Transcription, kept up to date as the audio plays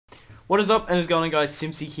What is up and what's going on, guys?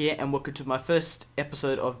 Simpzy here and welcome to my first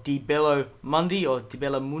episode of Bello Mundi, or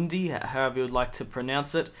Bello Mundi, however you would like to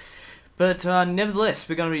pronounce it. But nevertheless,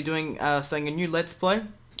 we're going to be doing starting a new Let's Play.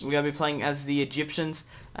 We're going to be playing as the Egyptians,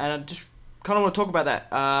 and I just kind of want to talk about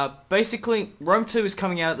that. Basically, Rome 2 is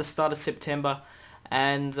coming out at the start of September,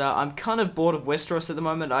 and I'm kind of bored of Westeros at the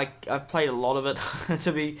moment. I've played a lot of it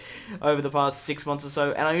to be over the past 6 months or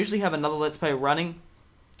so, and I usually have another Let's Play running,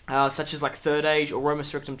 such as like Third Age or Rome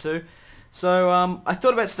Resurrectum 2. So I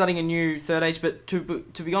thought about starting a new Third Age, but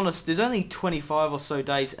to be honest, there's only 25 or so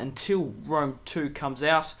days until Rome 2 comes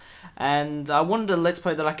out, and I wanted a Let's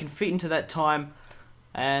Play that I can fit into that time,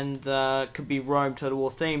 and could be Rome Total War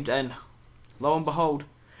themed, and lo and behold,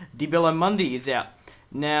 Bello Mundi is out.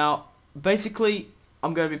 Now, basically,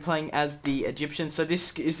 I'm going to be playing as the Egyptians, so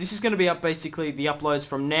this is going to be up basically the uploads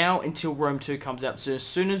from now until Rome 2 comes out. So as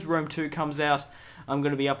soon as Rome 2 comes out, I'm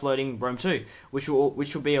going to be uploading Rome 2, which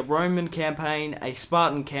will be a Roman campaign, a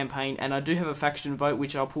Spartan campaign, and I do have a faction vote,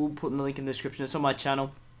 which I'll put in the link in the description. It's on my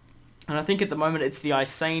channel, and I think at the moment it's the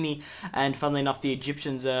Iceni, and funnily enough, the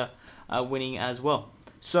Egyptians are winning as well.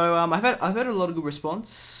 So I've had a lot of good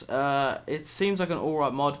response. It seems like an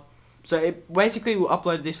alright mod. So it basically we'll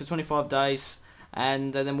upload this for 25 days,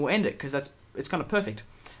 and then we'll end it because it's kind of perfect.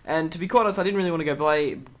 And to be quite honest, I didn't really want to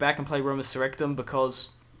go back and play Rome Resurrectum because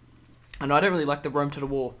I don't really like the Rome Total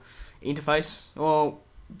War interface, or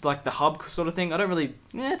like the hub sort of thing. I don't really,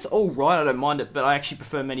 it's alright, I don't mind it, but I actually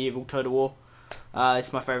prefer Medieval Total War.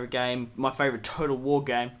 It's my favourite game, my favourite Total War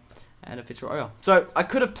game, and it fits right well. So I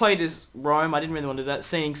could have played as Rome. I didn't really want to do that,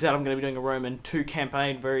 seeing that I'm going to be doing a Roman 2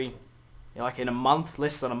 campaign like in a month,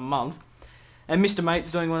 less than a month. And Mr.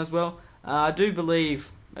 Mate's doing one as well. I do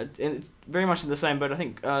believe, it's very much in the same boat, I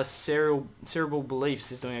think Cerebral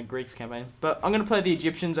Beliefs is doing a Greeks campaign. But I'm going to play the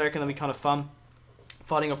Egyptians. I reckon that'll be kind of fun,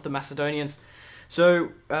 fighting off the Macedonians.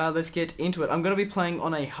 So let's get into it. I'm going to be playing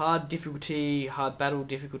on a hard difficulty, hard battle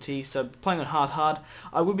difficulty, so playing on hard.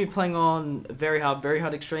 I would be playing on very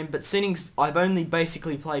hard extreme, but seeing I've only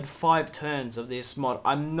basically played 5 turns of this mod,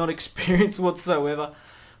 I'm not experienced whatsoever,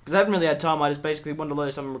 because I haven't really had time. I just basically wanted to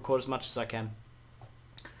load something and record as much as I can.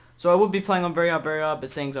 So I would be playing on very hard,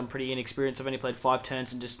 but seeing I'm pretty inexperienced, I've only played 5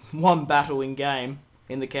 turns and just 1 battle in game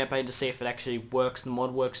in the campaign to see if it actually works. The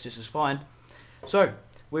mod works just as fine. So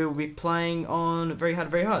we will be playing on very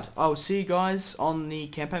hard. I will see you guys on the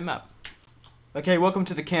campaign map. Okay, welcome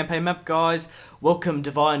to the campaign map, guys. Welcome,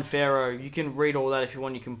 Divine Pharaoh. You can read all that if you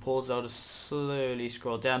want. You can pause. I'll just slowly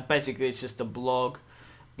scroll down. Basically, it's just the blog.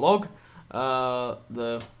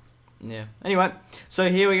 Yeah. Anyway, so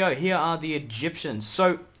here we go. Here are the Egyptians.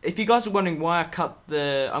 So if you guys are wondering why I'm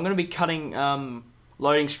going to be cutting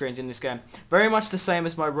loading screens in this game. Very much the same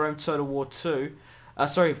as my Rome Total War 2.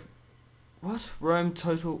 Rome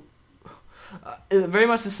Total... very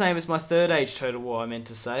much the same as my Third Age Total War, I meant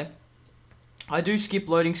to say. I do skip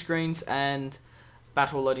loading screens and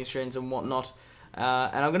battle loading screens and whatnot. And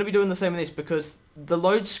I'm going to be doing the same with this because the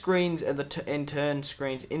load screens and the turn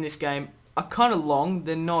screens in this game are kind of long.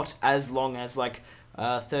 They're not as long as like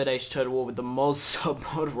Third Age Total War with the Moz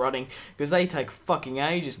sub-mod running, because they take fucking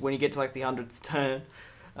ages when you get to like the 100th turn.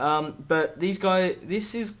 But these guys,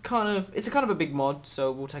 it's kind of a big mod, so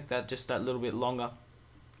we'll take that just that little bit longer.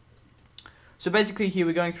 So basically here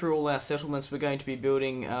we're going through all our settlements. We're going to be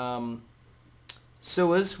building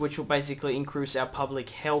sewers, which will basically increase our public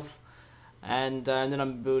health. And then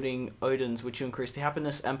I'm building Odins, which will increase the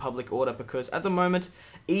happiness and public order, because at the moment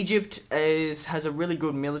Egypt has a really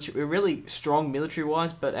good military, really strong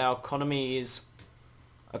military-wise, but our economy is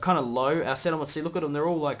kind of low. Our settlements, see, look at them, they're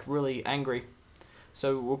all like really angry.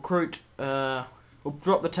 So we'll recruit, we'll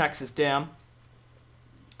drop the taxes down,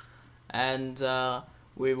 and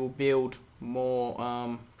we will build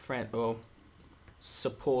more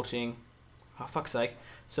supporting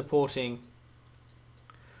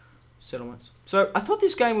settlements. So I thought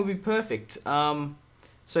this game would be perfect.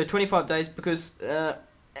 So 25 days because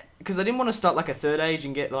I didn't want to start like a Third Age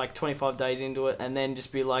and get like 25 days into it and then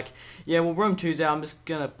just be like, yeah, well, Rome 2's out, I'm just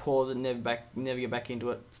gonna pause and never get back into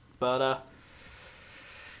it. But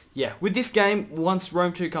yeah, with this game, once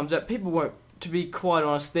Rome 2 comes out, people won't. To be quite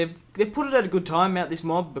honest, they've put it at a good time out this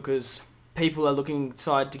mod, because people are looking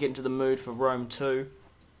to get into the mood for Rome 2,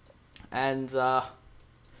 and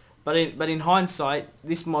but in hindsight,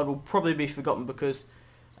 this mod will probably be forgotten because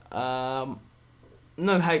no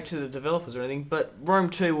hate to the developers or anything, but Rome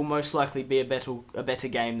 2 will most likely be a better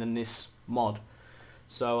game than this mod.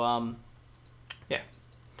 So yeah.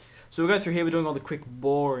 So we'll go through here. We're doing all the quick,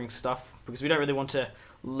 boring stuff because we don't really want to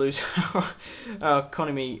lose our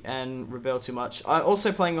economy and rebel too much. I'm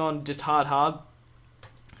also playing on just hard.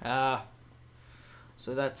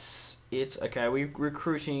 So that's it. Okay, we're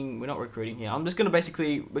not recruiting here. I'm just going to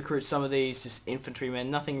basically recruit some of these just infantrymen.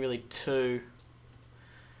 Nothing really too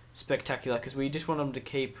spectacular because we just want them to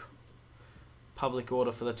keep public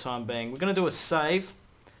order for the time being. We're going to do a save,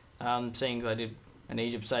 seeing I did an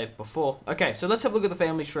Egypt save before. Okay, so let's have a look at the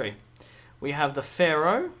family tree. We have the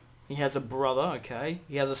Pharaoh. He has a brother, okay.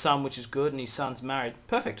 He has a son, which is good, and his son's married.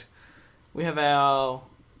 Perfect. We have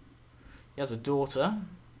he has a daughter.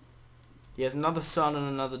 He has another son and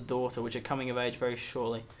another daughter, which are coming of age very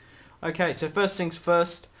shortly. Okay, so first things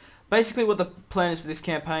first. Basically what the plan is for this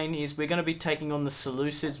campaign is we're going to be taking on the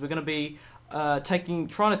Seleucids. We're going to be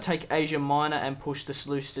trying to take Asia Minor and push the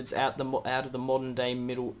Seleucids out of the modern day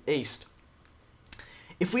Middle East.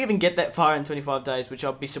 If we even get that far in 25 days, which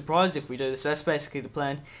I'll be surprised if we do this, so that's basically the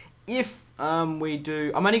plan. If we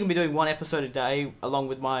do, I'm only going to be doing one episode a day along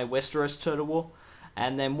with my Westeros Turtle War.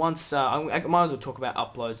 And then once, I might as well talk about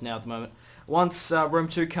uploads now at the moment. Once Rome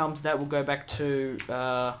 2 comes, that will go back to,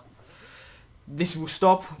 this will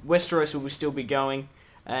stop, Westeros will still be going,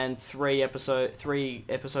 and 3 episodes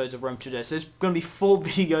of Rome 2 a day. So there's going to be 4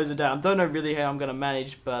 videos a day. I don't know really how I'm going to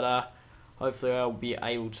manage, but hopefully I'll be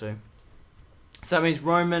able to. So that means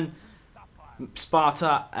Roman,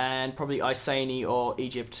 Sparta, and probably Iceni or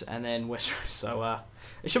Egypt, and then Westeros. So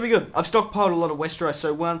it should be good. I've stockpiled a lot of Westeros,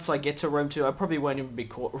 so once I get to Rome 2, I probably won't even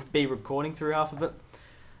be recording through half of it.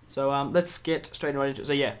 So let's get straight into it.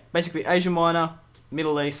 So yeah, basically Asia Minor,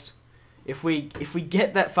 Middle East. If we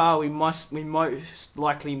get that far, we most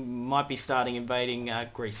likely might be starting invading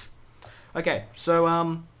Greece. Okay, so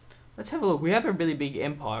let's have a look. We have a really big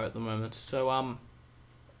empire at the moment. So I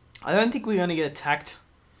don't think we're going to get attacked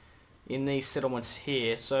in these settlements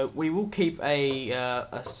here, so we will keep a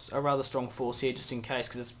rather strong force here just in case,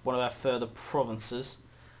 because it's one of our further provinces.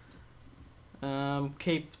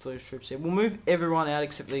 Keep those troops here. We'll move everyone out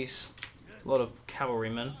except these lot of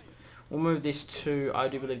cavalrymen. We'll move this to, I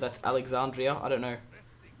do believe that's Alexandria. I don't know.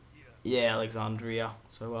 Yeah, Alexandria.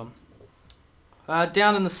 So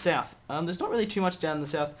down in the south. There's not really too much down in the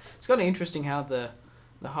south. It's kind of interesting how the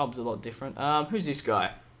hub's a lot different. Who's this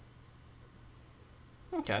guy?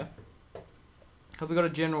 Okay. Have we got a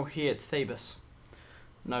general here at Thebes?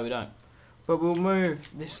 No, we don't. But we'll move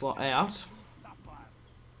this lot out.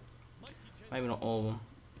 Maybe not all of them.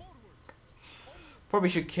 Probably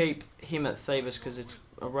should keep him at Thebes because it's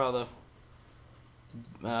a rather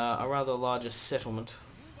larger settlement.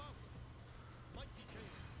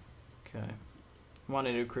 Okay. Might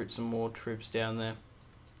need to recruit some more troops down there.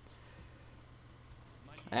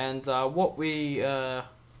 And what we are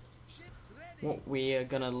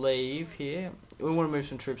gonna leave here, we want to move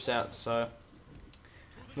some troops out, so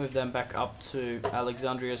move them back up to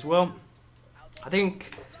Alexandria as well. I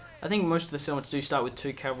think most of the settlements do start with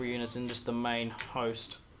 2 cavalry units and just the main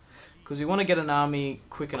host, because we want to get an army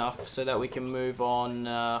quick enough so that we can move on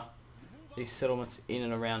these settlements in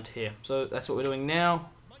and around here. So that's what we're doing now.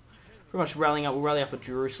 Pretty much rallying up. We'll rally up at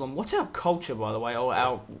Jerusalem. What's our culture, by the way, or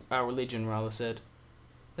our religion, rather said?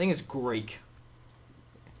 I think it's Greek.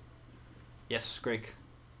 Yes, Greek.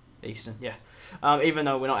 Eastern, yeah. Even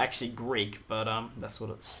though we're not actually Greek, but that's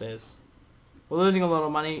what it says. We're losing a lot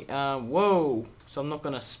of money. Whoa! So I'm not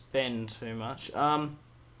going to spend too much. No,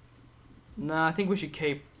 I think we should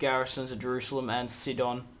keep garrisons at Jerusalem and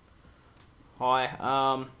Sidon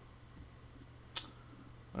high.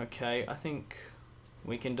 Okay, I think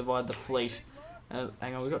we can divide the fleet.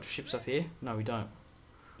 Hang on, we got ships up here? No, we don't.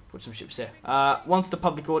 Put some ships there. Once the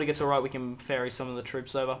public order gets alright, we can ferry some of the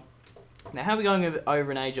troops over. Now, how are we going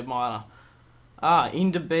over in Asia Minor?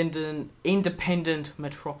 Independent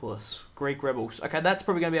metropolis. Greek rebels. Okay, that's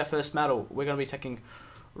probably going to be our first battle. We're going to be taking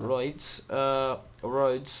Rhodes.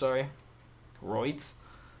 Sorry. Rhodes.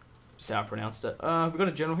 That's how I pronounced it. We've got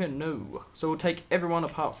a general here? No. So we'll take everyone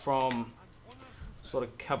apart from sort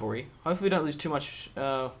of cavalry. Hopefully we don't lose too much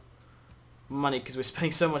money, because we're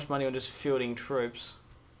spending so much money on just fielding troops.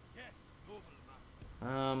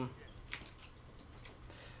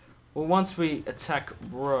 Well, once we attack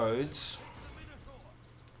Rhodes,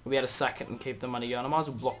 we'll be able to sack it and keep the money going. I might as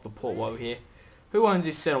well block the port while we're here. Who owns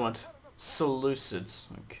this settlement? Seleucids.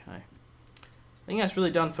 Okay. I think that's really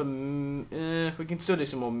done for... we can still do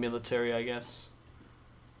some more military, I guess.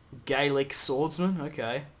 Gaelic swordsmen.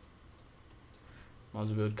 Okay. Might as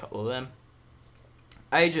well build a couple of them.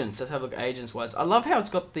 Agents. Let's have a look at agents' words. I love how it's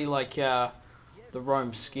got the, like, the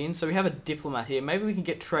Rome skin. So we have a diplomat here. Maybe we can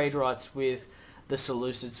get trade rights with the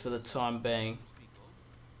Seleucids for the time being.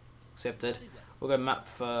 Accepted. We'll go map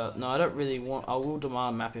for... No, I don't really want... I will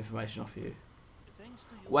demand map information off you.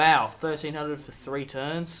 Wow, 1,300 for 3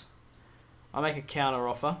 turns. I'll make a counter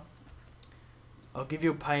offer. I'll give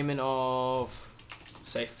you a payment of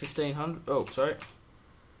say 1500. Oh, sorry.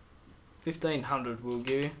 1500 we'll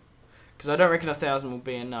give you. Because I don't reckon 1000 will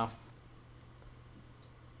be enough.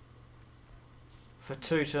 For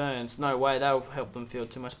 2 turns. No way, that'll help them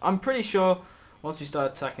field too much. I'm pretty sure once we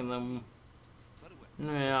start attacking them...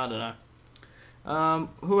 Yeah, I don't know.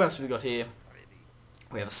 Who else have we got here?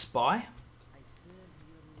 We have a spy.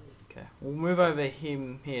 Okay, we'll move over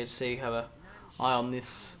him here to see, have an eye on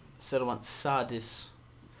this settlement, Sardis.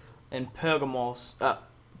 And Pergamos. I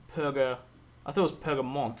thought it was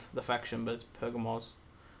Pergamont, the faction, but it's Pergamos,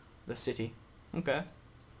 the city. Okay.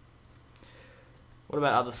 What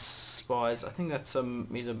about other spies? I think that's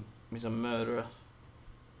he's a murderer.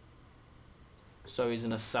 So he's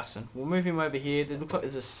an assassin. We'll move him over here. It looks like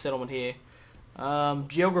there's a settlement here.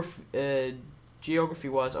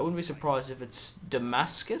 Geography-wise, I wouldn't be surprised if it's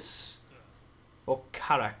Damascus or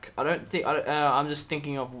Karak. I don't think. I'm just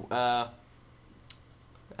thinking of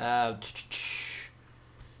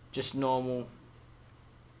just normal.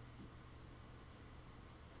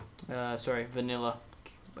 Sorry, vanilla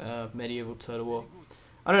medieval Total War.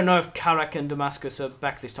 I don't know if Karak and Damascus are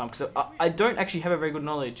back this time because I don't actually have a very good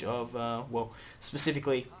knowledge of well,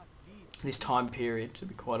 specifically this time period, to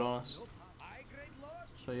be quite honest.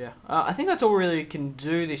 So yeah, I think that's all we really can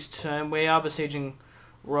do this turn. We are besieging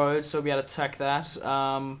Rhodes, so we'll be able to attack that.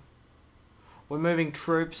 We're moving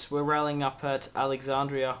troops. We're rallying up at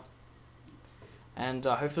Alexandria, and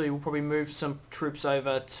hopefully we'll probably move some troops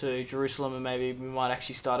over to Jerusalem, and maybe we might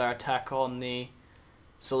actually start our attack on the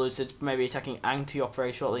Seleucids, maybe attacking Antioch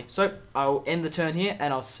very shortly. So I'll end the turn here,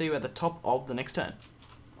 and I'll see you at the top of the next turn.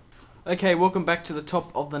 Okay, welcome back to the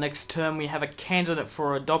top of the next turn. We have a candidate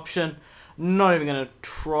for adoption. Not even going to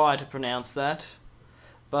try to pronounce that.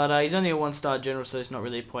 But he's only a 1-star general, so there's not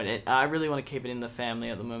really a point. I really want to keep it in the family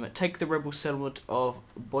at the moment. Take the rebel settlement of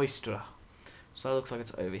Boistra. So it looks like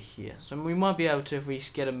it's over here. So we might be able to, if we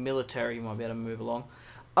get a military, we might be able to move along.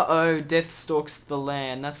 Uh-oh, death stalks the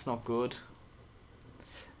land. That's not good.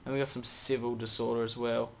 And we got some civil disorder as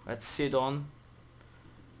well at Sidon.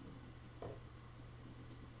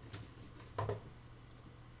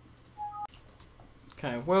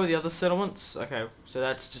 Okay, where were the other settlements? Okay, so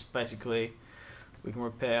that's just basically we can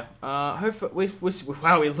repair. Hopefully,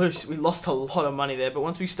 wow, we lost a lot of money there. But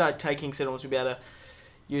once we start taking settlements, we'll be able to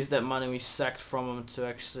use that money we sacked from them to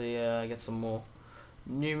actually get some more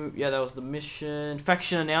new. Yeah, that was the mission.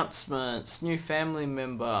 Faction announcements. New family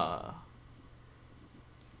member.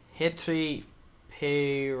 Hetri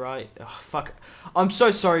P. Right. Oh, fuck. I'm so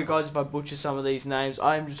sorry, guys, if I butcher some of these names.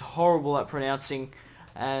 I am just horrible at pronouncing,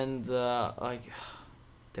 and like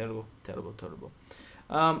terrible.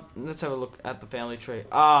 Let's have a look at the family tree.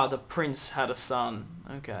 Ah, the prince had a son.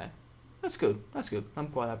 Okay, that's good. That's good. I'm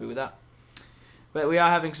quite happy with that. But we are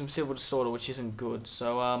having some civil disorder, which isn't good.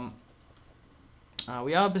 So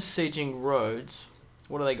we are besieging Rhodes.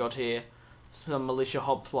 What do they got here? Some militia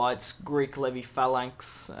hoplites, Greek levy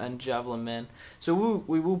phalanx, and javelin men. So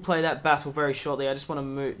we will play that battle very shortly. I just want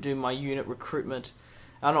to do my unit recruitment.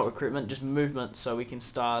 Not recruitment, just movement, so we can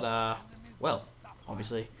start, well,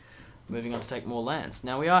 obviously, moving on to take more lands.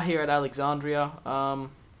 Now, we are here at Alexandria.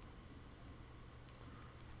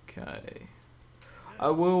 Okay.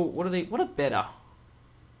 What are better?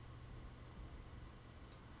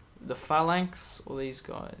 The phalanx or these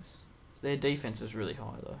guys? Their defense is really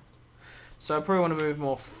high, though. So I probably want to move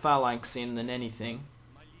more phalanx in than anything.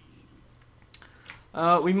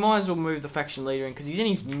 We might as well move the faction leader in because he's in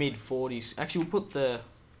his mid-40s. Actually, we'll put the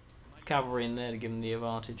cavalry in there to give him the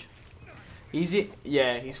advantage.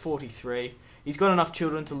 Yeah, he's 43. He's got enough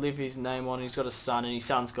children to live his name on. He's got a son, and his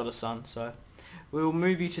son's got a son. So we'll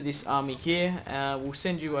move you to this army here. We'll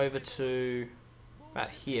send you over to about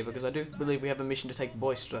here because I do believe we have a mission to take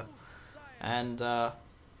Boistra. And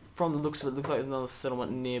from the looks of it, looks like there's another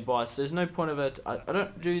settlement nearby, so there's no point of it. I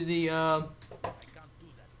don't do the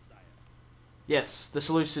yes, the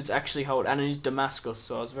Seleucids actually hold, and it is Damascus,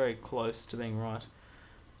 so I was very close to being right.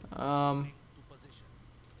 But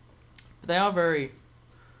they are very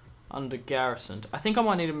under garrisoned. I think I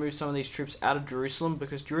might need to move some of these troops out of Jerusalem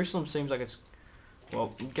because Jerusalem seems like it's,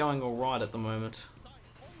 well, going alright at the moment.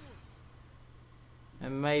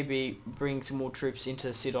 And maybe bring some more troops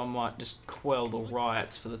into Sidon might just quell the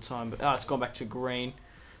riots for the time. But it's gone back to green.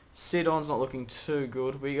 Sidon's not looking too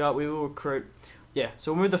good. We will recruit. Yeah,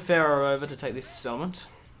 so we'll move the Pharaoh over to take this settlement.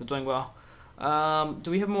 We're doing well. Do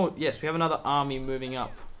we have more? Yes, we have another army moving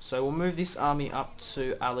up. So we'll move this army up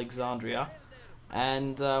to Alexandria.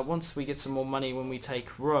 And once we get some more money when we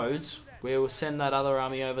take Rhodes, we will send that other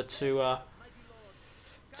army over to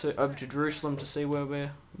Jerusalem to see where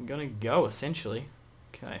we're going to go, essentially.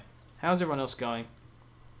 Okay, how's everyone else going?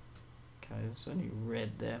 Okay, there's only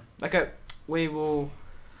red there. Okay, we will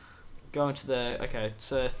go into the... Okay,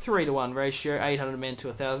 it's a 3-to-1 ratio, 800 men to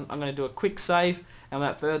 1,000. I'm going to do a quick save, and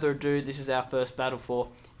without further ado, this is our first battle for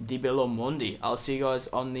Bello Mundi. I'll see you guys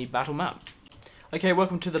on the battle map. Okay,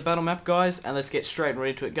 welcome to the battle map, guys, and let's get straight right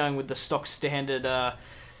into it, going with the stock standard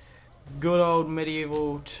good old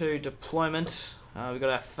medieval 2 deployment. We've got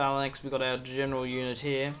our phalanx, we've got our general unit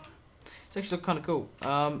here. It's actually kind of cool.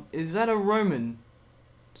 Is that a Roman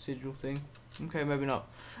sigil thing? Okay, maybe not.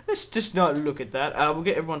 Let's just not look at that. We'll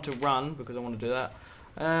get everyone to run because I want to do that.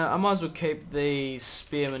 I might as well keep the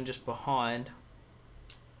spearmen just behind.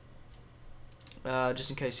 Just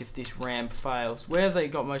in case if this ram fails. Where have they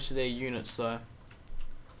got most of their units though?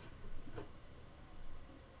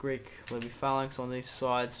 Greek, there'll be phalanx on these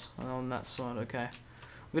sides and on that side, okay.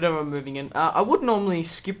 We don't want moving in. I would normally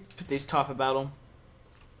skip this type of battle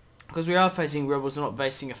because we are facing rebels and not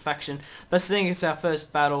facing a faction. But seeing it's our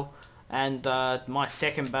first battle and my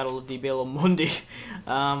second battle of Bello Mundi,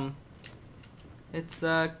 it's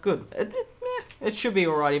good. It should be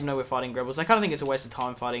alright even though we're fighting rebels. I kind of think it's a waste of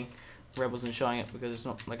time fighting rebels and showing it because it's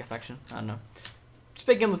not like a faction. I don't know.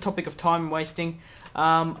 Speaking on the topic of time wasting,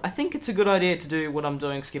 I think it's a good idea to do what I'm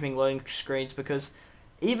doing, skipping loading screens, because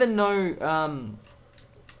even though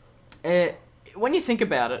when you think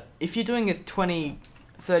about it, if you're doing a 20-30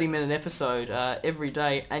 minute episode every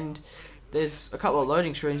day and there's a couple of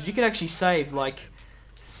loading screens, you could actually save like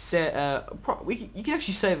you can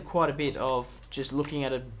actually save quite a bit of just looking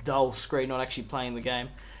at a dull screen, not actually playing the game.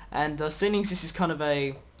 And seeing as this is kind of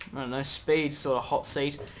a, I don't know, speed sort of hot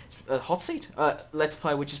seat, let's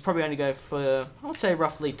play, which is probably only go for, I would say,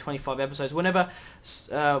 roughly 25 episodes. Whenever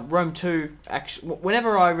Rome 2,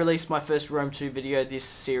 whenever I release my first Rome 2 video, this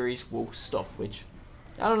series will stop. Which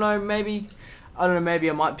I don't know, maybe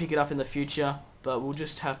I might pick it up in the future, but we'll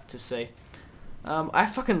just have to see. I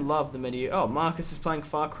fucking love the menu. Oh, Marcus is playing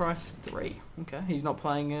Far Cry 3. Okay, he's not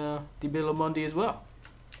playing Bello Mundi as well.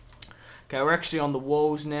 Okay, we're actually on the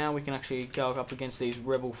walls now. We can actually go up against these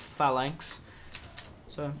rebel phalanx.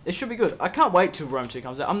 So, it should be good. I can't wait till Rome 2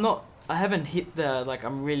 comes out. I haven't hit the, like,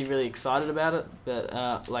 I'm really excited about it. But,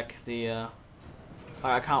 I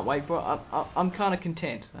can't wait for it. I'm kind of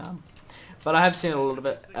content. But I have seen a lot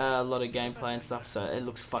of gameplay and stuff, so it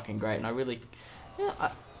looks fucking great. And I really,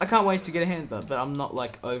 I can't wait to get a hand on it. But I'm not,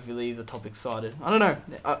 like, overly the top excited. I don't know.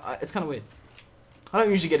 It's kind of weird. I don't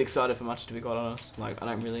usually get excited for much, to be quite honest. Like, I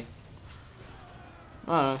don't really...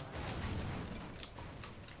 I don't know.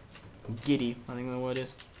 Giddy, I think the word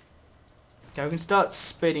is. Okay, we can start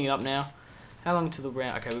speeding it up now. How long to the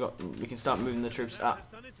round? Okay, we can start moving the troops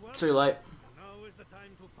up. Too late.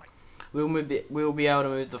 We'll be able to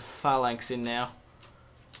move the phalanx in now.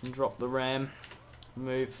 And drop the ram.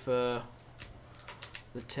 Move for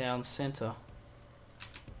the town centre.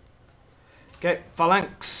 Okay,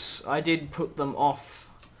 phalanx. I did put them off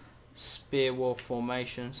spear wall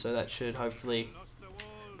formation, so that should hopefully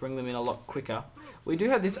bring them in a lot quicker. We do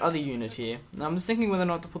have this other unit here. Now I'm just thinking whether or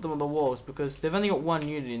not to put them on the walls because they've only got one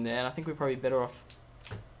unit in there, and I think we're probably better off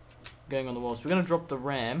going on the walls. We're going to drop the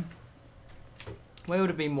ram. Where would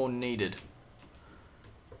it be more needed?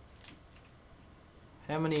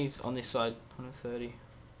 How many is on this side? 130.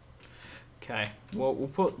 Okay, well we'll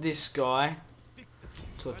put this guy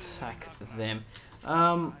to attack them.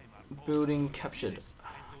 Building captured.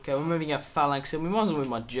 Okay, we're moving our phalanx in. We might as well move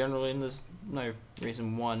my general in. There's no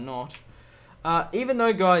reason why not. Even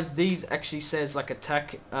though, guys, these actually says like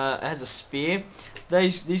attack has a spear,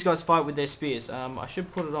 these guys fight with their spears. I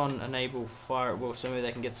should put it on enable fire at will so maybe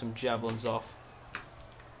they can get some javelins off.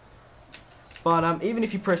 But even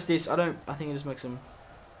if you press this, I think it just makes them...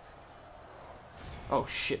 Oh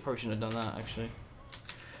shit, probably shouldn't have done that actually.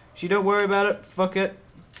 So don't worry about it, fuck it.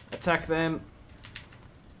 Attack them.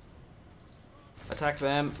 Attack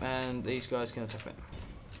them, and these guys can attack them.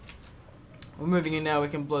 We're moving in now. We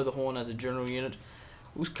can blow the horn as a general unit.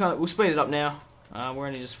 We'll speed it up now. We're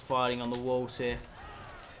only just fighting on the walls here,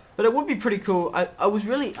 but it would be pretty cool. I was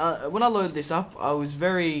really when I loaded this up, I was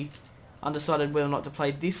very undecided whether or not to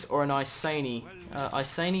play this or an Iceni.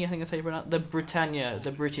 Iceni, I think that's how you pronounce it. The Britannia,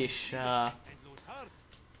 the British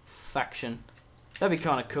faction. That'd be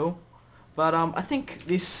kind of cool. But I think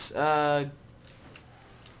this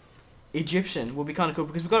Egyptian will be kind of cool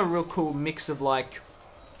because we've got a real cool mix of like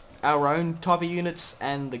our own type of units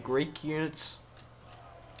and the Greek units.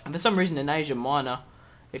 And for some reason in Asia Minor,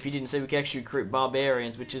 if you didn't see, we can actually recruit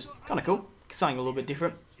barbarians, which is kind of cool. Something a little bit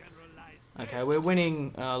different. Okay, we're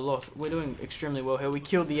winning a lot. We're doing extremely well here. We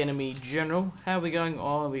killed the enemy general. How are we going?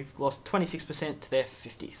 Oh, we've lost 26% to their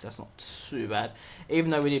 50, so that's not too bad.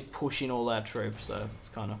 Even though we did push in all our troops, so it's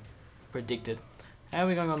kind of predicted. How are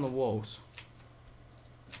we going on the walls?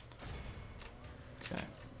 Okay.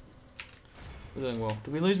 We're doing well.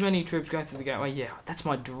 Did we lose many troops going through the gateway? Yeah, that's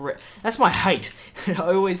my hate.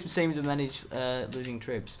 I always seem to manage losing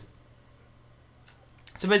troops.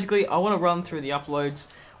 So basically, I want to run through the uploads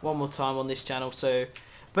one more time on this channel. So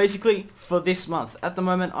basically, for this month, at the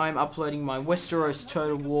moment, I'm uploading my Westeros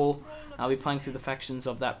Total War. I'll be playing through the factions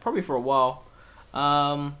of that probably for a while.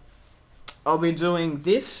 I'll be doing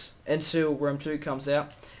this until Rome 2 comes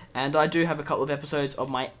out. And I do have a couple of episodes of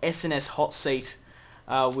my SNS Hot Seat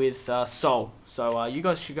with Sol. So you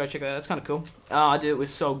guys should go check that out. That's kind of cool. I did it with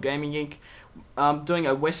Sol Gaming Inc. I'm doing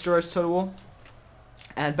a Westeros Total War.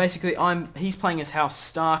 And basically, he's playing as House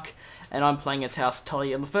Stark, and I'm playing as House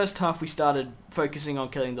Tully. In the first half, we started focusing on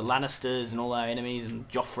killing the Lannisters and all our enemies, and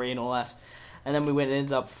Joffrey and all that. And then we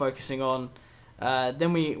ended up focusing on...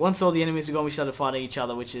 once all the enemies were gone, we started fighting each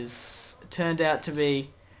other, which is turned out to be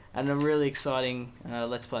a really exciting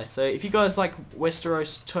Let's Play. So if you guys like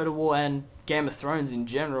Westeros Total War and Game of Thrones in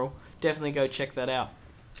general, definitely go check that out.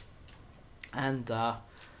 And yeah,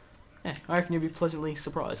 I reckon you'll be pleasantly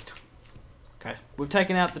surprised. Okay, we've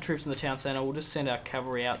taken out the troops in the town centre. We'll just send our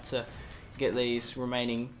cavalry out to get these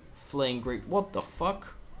remaining fleeing Greek... What the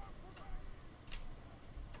fuck?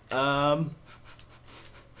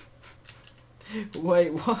 Wait,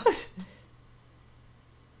 what?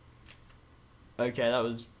 Okay, that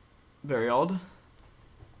was very odd.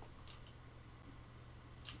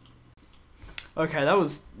 Okay, that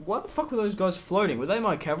was... What the fuck were those guys floating? Were they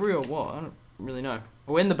my cavalry or what? I don't really know.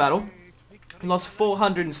 We're in the battle. We lost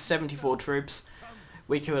 474 troops.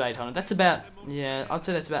 We killed 800. That's about, yeah, I'd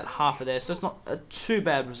say that's about half of there. So it's not a too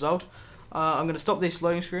bad result. I'm going to stop this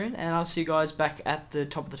loading screen, and I'll see you guys back at the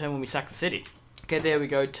top of the turn when we sack the city. Okay, there we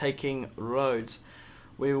go, taking Rhodes.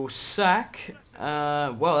 We will sack,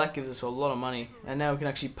 well, that gives us a lot of money. And now we can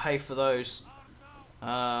actually pay for those.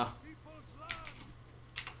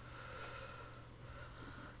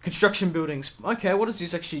 Construction buildings. Okay, what does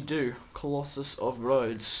this actually do? Colossus of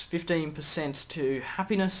Rhodes. 15% to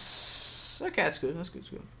happiness. Okay, that's good. That's good. That's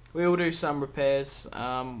good. We will do some repairs.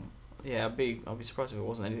 Yeah, I'll be surprised if it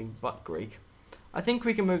wasn't anything but Greek. I think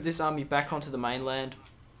we can move this army back onto the mainland.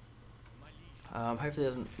 Hopefully it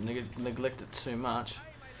doesn't neglect it too much.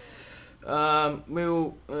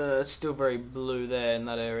 We'll it's still very blue there in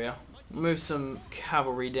that area. Move some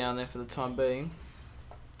cavalry down there for the time being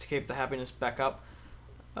to keep the happiness back up.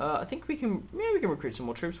 I think we can recruit some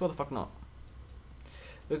more troops. Why the fuck not?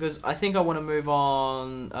 Because I think I want to move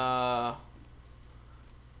on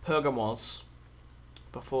Pergamos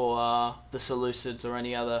before the Seleucids or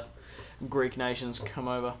any other Greek nations come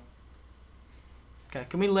over. Okay,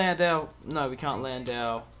 can we land our... No, we can't land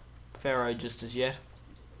our Pharaoh just as yet.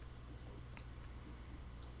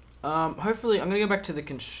 Hopefully, I'm going to go back to the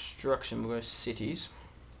construction. We'll go cities.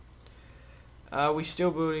 We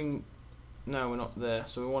still building... No, we're not there.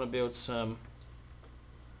 So we want to build some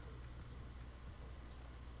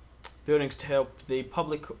buildings to help the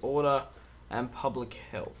public order and public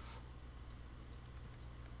health.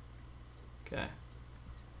 Okay.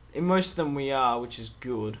 In most of them we are, which is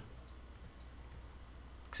good.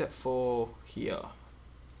 Except for here.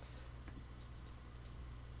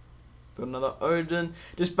 Got another Odin.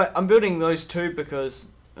 I'm building those two because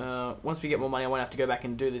once we get more money I won't have to go back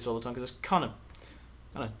and do this all the time because it's kind of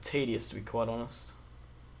tedious, to be quite honest.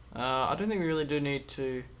 I don't think we really do need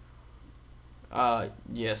to...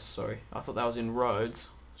 yes, sorry. I thought that was in Rhodes.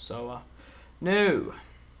 So, no!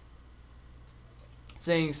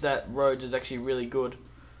 Seeing that Rhodes is actually really good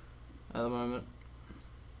at the moment.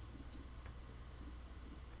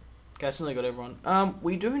 Okay, I've certainly got everyone.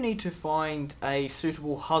 We do need to find a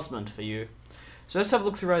suitable husband for you. So let's have a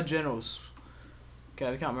look through our generals.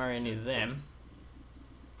 Okay, we can't marry any of them.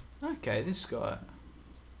 Okay, this guy...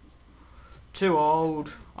 Too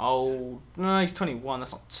old. No, he's 21,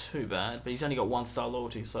 that's not too bad, but he's only got 1-star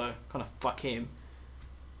loyalty, so kind of fuck him.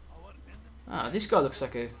 This guy looks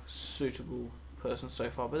like a suitable person so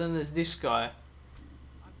far, but then there's this guy.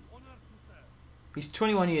 He's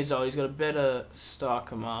 21 years old, he's got a better star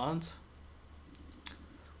command.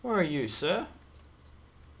 Where are you, sir?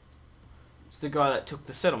 It's the guy that took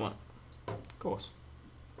the settlement. Of course.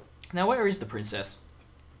 Now, where is the princess?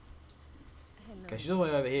 Okay, she's all the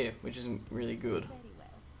way over here, which isn't really good.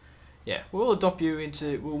 Yeah, we'll adopt you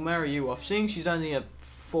into... We'll marry you off. Seeing she's only a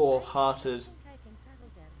 4-hearted...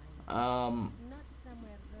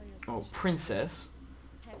 princess,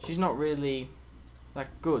 she's not really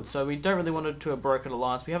that good. So we don't really want her to a broken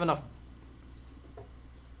alliance. We have enough...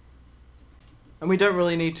 And we don't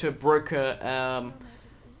really need to broker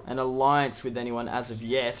an alliance with anyone as of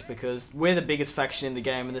yet, because we're the biggest faction in the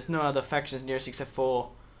game, and there's no other factions near us except for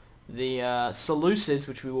the Seleucids,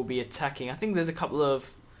 which we will be attacking. I think there's a couple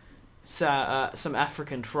of some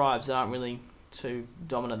African tribes that aren't really too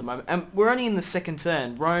dominant at the moment. And we're only in the second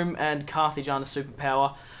turn. Rome and Carthage aren't a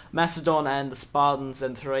superpower. Macedon and the Spartans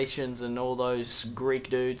and Thracians and all those Greek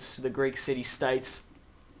dudes, the Greek city-states,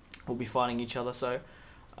 will be fighting each other, so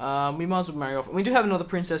we might as well marry off. And we do have another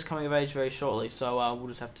princess coming of age very shortly, so we'll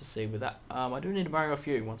just have to see with that. I do need to marry off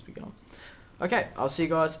you once we get on. Okay, I'll see you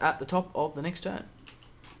guys at the top of the next turn.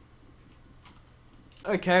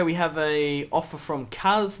 Okay, we have a offer from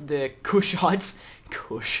Kaz, the Kushites.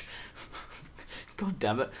 Kush. God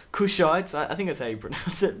damn it. Kushites, I think that's how you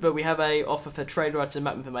pronounce it. But we have a offer for trade rights and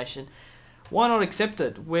map information. Why not accept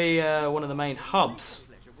it? We're one of the main hubs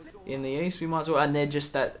in the east. We might as well, and they're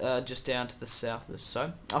just just down to the south.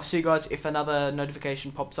 So I'll see you guys if another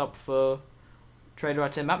notification pops up for trade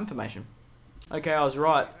rights and map information. Okay, I was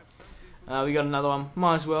right. We got another one.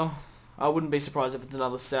 Might as well. I wouldn't be surprised if it's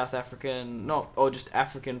another South African, or just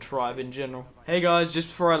African tribe in general. Hey guys, just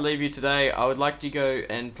before I leave you today, I would like to go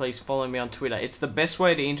and please follow me on Twitter. It's the best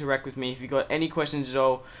way to interact with me. If you've got any questions at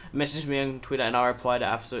all, message me on Twitter and I reply to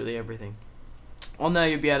absolutely everything. On there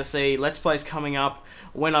you'll be able to see Let's Plays coming up,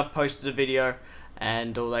 when I've posted a video,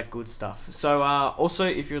 and all that good stuff. So also,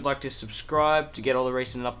 if you would like to subscribe to get all the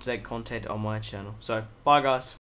recent and up-to-date content on my channel. So, bye guys.